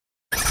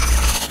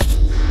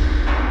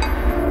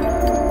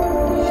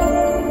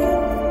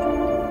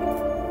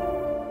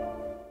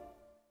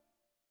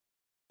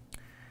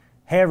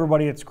Hey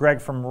everybody, it's Greg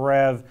from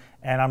Rev,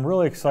 and I'm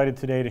really excited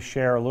today to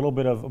share a little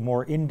bit of a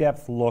more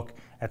in-depth look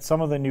at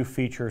some of the new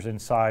features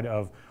inside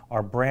of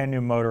our brand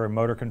new motor and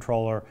motor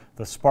controller,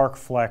 the Spark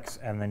Flex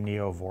and the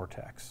Neo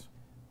Vortex.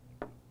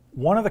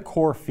 One of the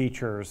core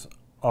features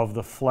of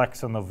the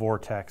Flex and the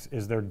Vortex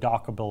is their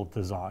dockable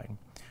design.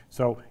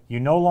 So you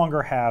no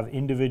longer have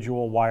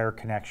individual wire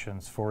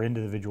connections for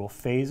individual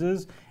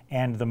phases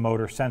and the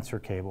motor sensor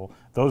cable.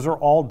 Those are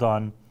all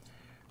done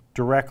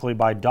directly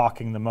by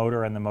docking the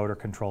motor and the motor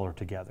controller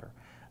together.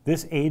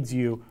 This aids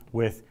you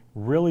with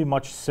really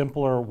much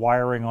simpler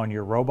wiring on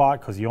your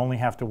robot because you only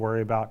have to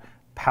worry about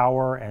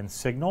power and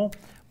signal,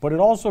 but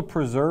it also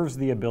preserves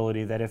the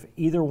ability that if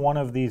either one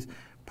of these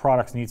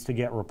products needs to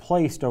get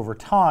replaced over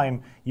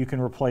time, you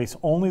can replace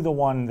only the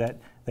one that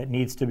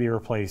needs to be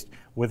replaced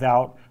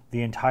without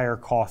the entire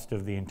cost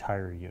of the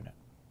entire unit.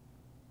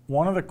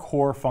 One of the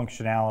core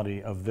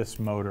functionality of this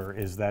motor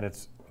is that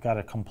it's got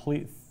a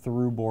complete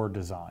through-bore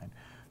design.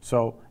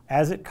 So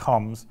as it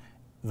comes,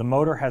 the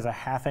motor has a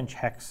 1/2-inch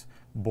hex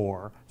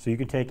bore, so you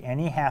could take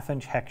any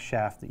 1/2-inch hex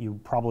shaft that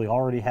you probably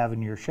already have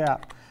in your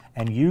shaft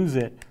and use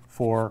it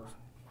for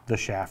the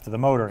shaft of the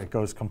motor. It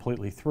goes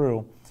completely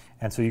through,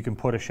 and so you can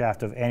put a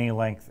shaft of any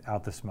length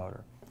out this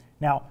motor.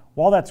 Now,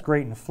 while that's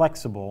great and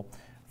flexible,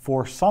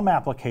 for some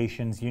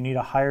applications you need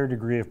a higher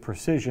degree of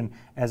precision,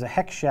 as a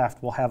hex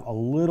shaft will have a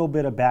little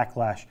bit of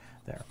backlash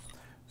there.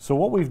 So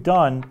what we've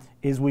done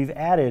is we've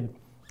added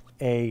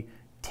a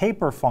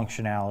taper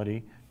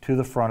functionality to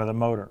the front of the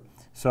motor.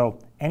 So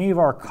any of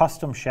our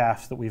custom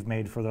shafts that we've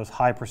made for those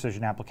high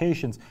precision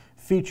applications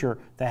feature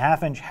the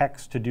 1/2-inch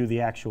hex to do the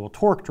actual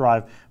torque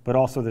drive, but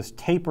also this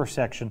taper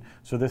section,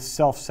 so this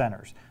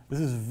self-centers. This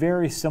is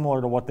very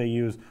similar to what they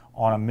use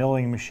on a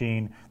milling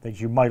machine that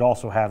you might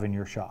also have in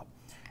your shop.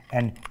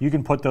 And you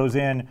can put those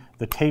in,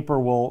 the taper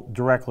will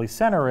directly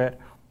center it,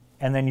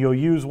 and then you'll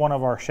use one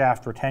of our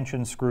shaft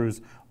retention screws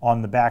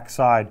on the back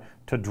side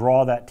to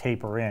draw that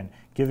taper in,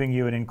 giving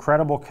you an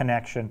incredible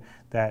connection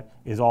that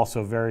is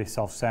also very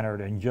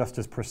self-centered and just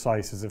as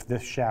precise as if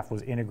this shaft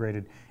was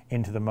integrated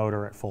into the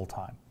motor at full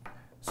time.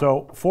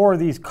 So for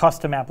these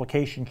custom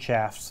application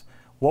shafts,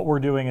 what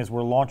we're doing is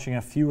we're launching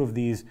a few of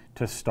these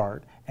to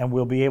start, and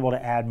we'll be able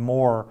to add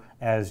more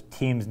as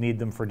teams need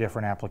them for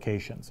different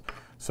applications.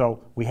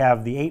 So we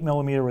have the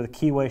 8mm with a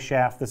keyway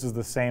shaft. This is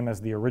the same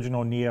as the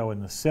original Neo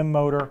and the Sim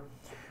motor.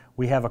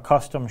 We have a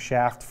custom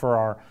shaft for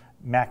our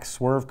Max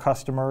Swerve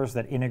customers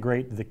that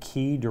integrate the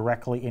key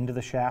directly into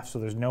the shaft, so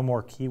there's no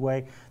more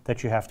keyway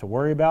that you have to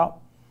worry about.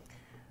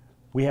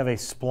 We have a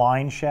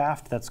spline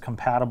shaft that's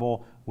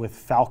compatible with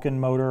Falcon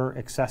motor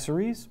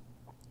accessories.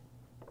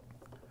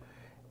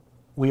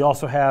 We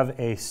also have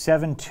a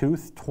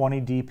 7-tooth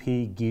 20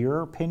 DP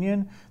gear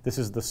pinion. This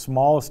is the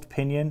smallest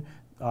pinion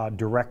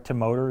direct to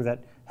motor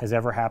that has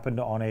ever happened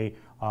on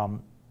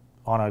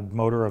a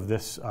motor of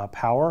this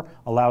power,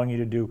 allowing you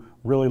to do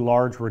really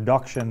large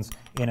reductions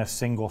in a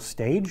single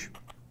stage.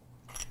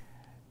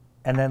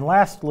 And then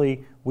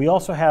lastly, we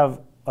also have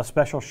a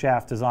special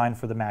shaft designed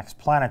for the Max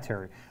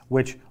Planetary,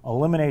 which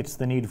eliminates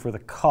the need for the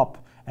cup,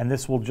 and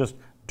this will just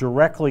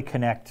directly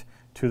connect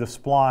to the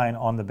spline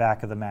on the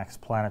back of the Max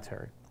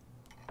Planetary.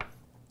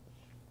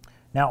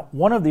 Now,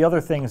 one of the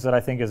other things that I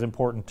think is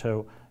important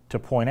to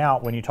point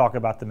out when you talk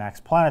about the Max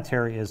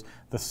Planetary is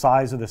the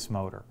size of this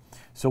motor.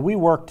 So we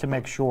work to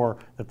make sure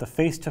that the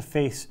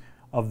face-to-face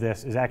of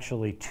this is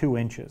actually 2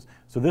 inches.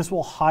 So this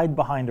will hide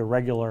behind a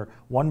regular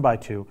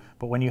 1x2,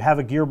 but when you have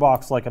a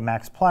gearbox like a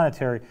Max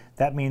Planetary,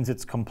 that means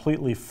it's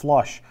completely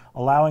flush,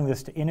 allowing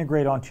this to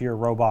integrate onto your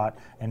robot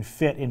and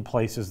fit in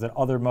places that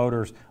other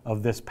motors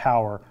of this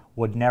power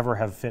would never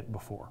have fit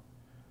before.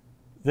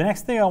 The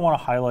next thing I want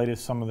to highlight is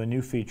some of the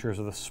new features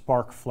of the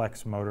Spark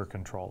Flex motor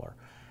controller.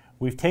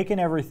 We've taken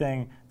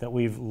everything that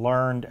we've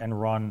learned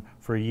and run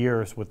for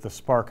years with the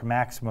Spark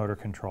Max motor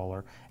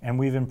controller, and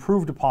we've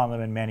improved upon them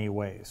in many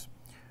ways.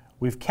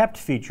 We've kept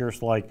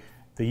features like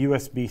the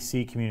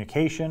USB-C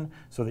communication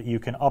so that you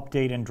can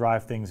update and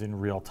drive things in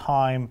real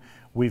time.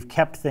 We've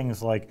kept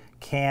things like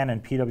CAN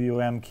and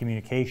PWM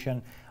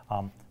communication,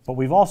 but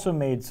we've also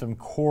made some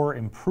core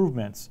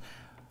improvements.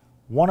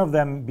 One of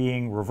them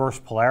being reverse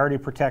polarity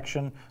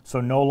protection, so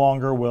no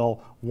longer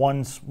will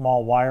one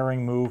small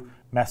wiring move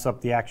mess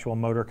up the actual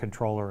motor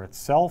controller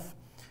itself.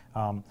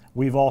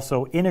 We've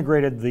also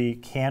integrated the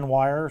CAN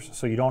wires,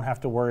 so you don't have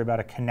to worry about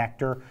a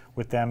connector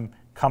with them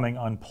coming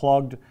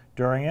unplugged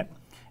during it.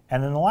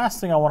 And then the last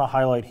thing I want to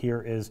highlight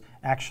here is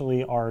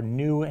actually our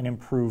new and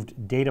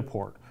improved data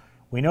port.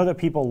 We know that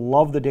people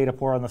love the data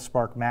port on the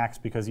Spark Max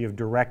because you have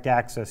direct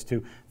access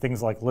to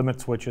things like limit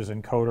switches,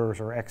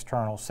 encoders, or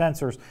external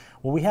sensors.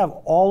 Well, we have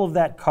all of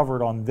that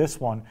covered on this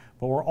one,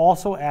 but we're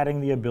also adding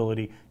the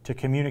ability to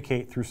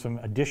communicate through some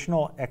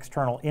additional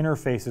external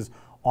interfaces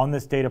on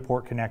this data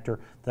port connector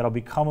that'll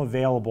become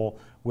available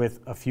with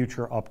a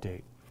future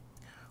update.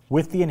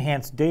 With the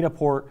enhanced data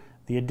port,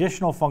 the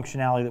additional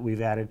functionality that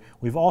we've added,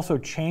 we've also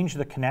changed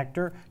the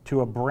connector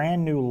to a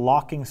brand new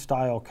locking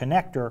style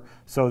connector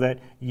so that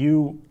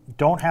you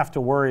don't have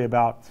to worry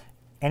about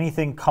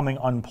anything coming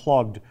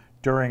unplugged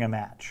during a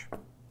match.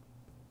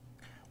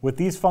 With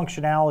these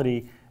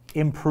functionality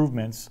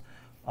improvements,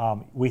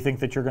 we think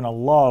that you're going to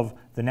love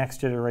the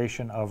next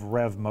iteration of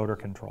Rev motor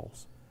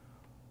controls.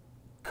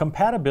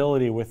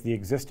 Compatibility with the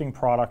existing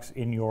products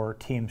in your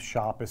team's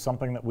shop is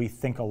something that we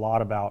think a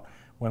lot about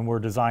when we're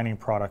designing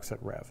products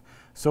at Rev.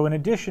 So in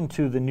addition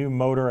to the new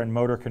motor and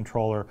motor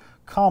controller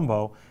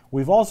combo,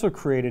 we've also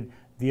created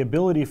the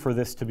ability for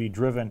this to be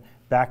driven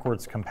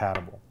backwards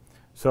compatible.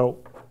 So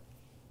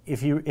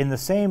if you, in the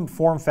same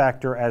form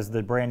factor as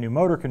the brand new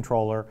motor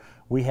controller,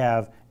 we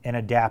have an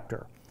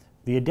adapter.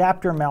 The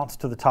adapter mounts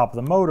to the top of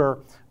the motor,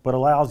 but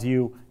allows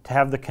you to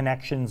have the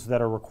connections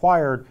that are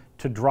required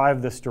to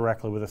drive this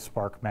directly with a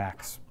Spark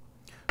Max.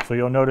 So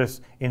you'll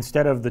notice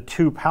instead of the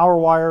 2 power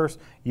wires,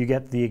 you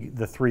get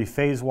the 3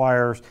 phase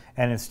wires,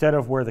 and instead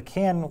of where the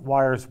CAN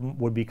wires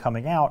would be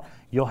coming out,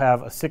 you'll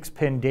have a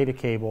 6-pin data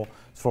cable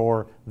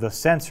for the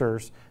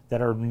sensors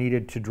that are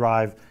needed to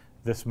drive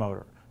this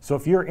motor. So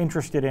if you're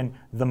interested in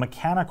the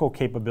mechanical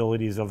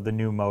capabilities of the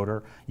new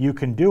motor, you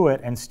can do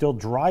it and still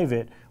drive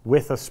it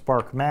with a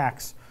Spark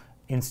Max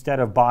instead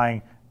of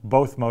buying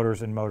both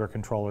motors and motor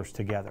controllers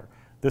together.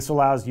 This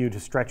allows you to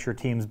stretch your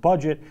team's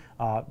budget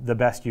the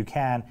best you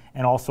can,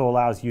 and also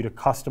allows you to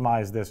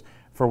customize this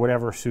for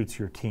whatever suits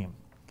your team.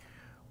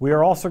 We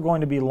are also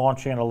going to be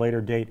launching at a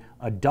later date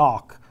a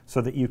dock so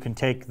that you can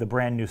take the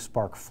brand new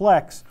Spark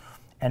Flex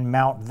and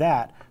mount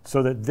that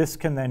so that this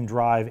can then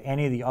drive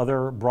any of the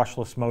other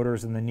brushless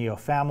motors in the Neo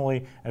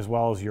family, as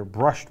well as your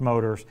brushed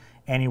motors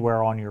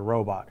anywhere on your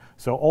robot.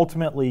 So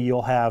ultimately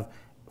you'll have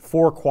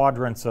 4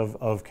 quadrants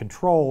of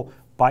control.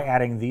 By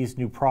adding these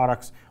new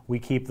products, we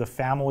keep the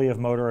family of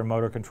motor and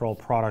motor control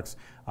products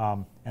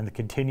and the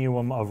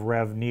continuum of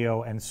Rev,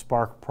 Neo, and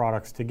Spark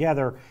products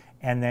together,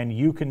 and then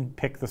you can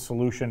pick the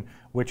solution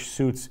which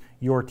suits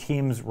your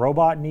team's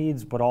robot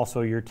needs, but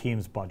also your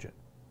team's budget.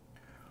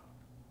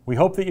 We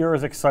hope that you're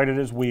as excited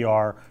as we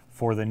are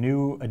for the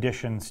new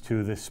additions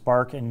to the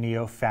Spark and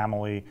Neo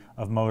family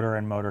of motor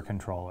and motor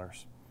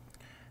controllers.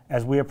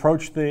 As we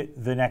approach the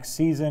next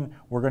season,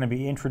 we're going to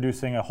be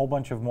introducing a whole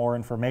bunch of more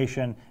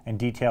information and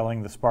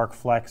detailing the Spark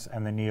Flex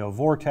and the Neo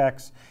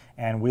Vortex,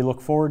 and we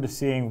look forward to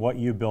seeing what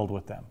you build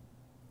with them.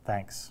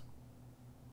 Thanks.